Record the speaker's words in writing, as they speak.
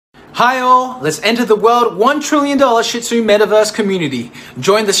Hi all, let's enter the world $1 trillion Shihtzu Metaverse community.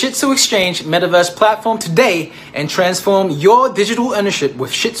 Join the Shihtzu.exchange Metaverse platform today and transform your digital ownership with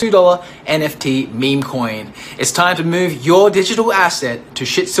Shihtzu dollar NFT meme coin. It's time to move your digital asset to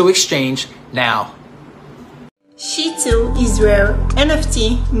Shihtzu.exchange now. Shihtzu is where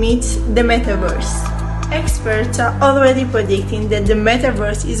NFT meets the Metaverse. Experts are already predicting that the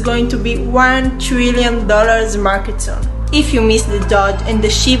Metaverse is going to be $1 trillion market soon. If you miss the Doge and the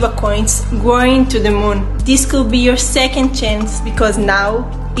Shiba coins growing to the moon, this could be your second chance because now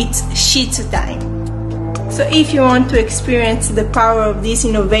it's Shihtzu time. So if you want to experience the power of this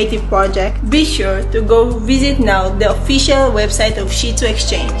innovative project, be sure to go visit now the official website of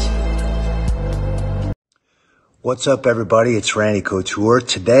Shihtzu.exchange. What's up everybody, it's Randy Couture.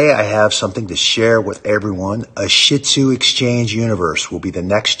 Today I have something to share with everyone. A Shihtzu.exchange universe will be the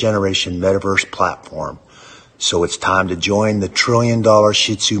next generation metaverse platform. So it's time to join the $1 trillion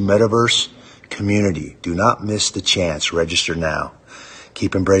Shihtzu Metaverse community. Do not miss the chance. Register now.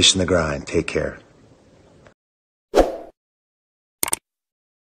 Keep embracing the grind. Take care.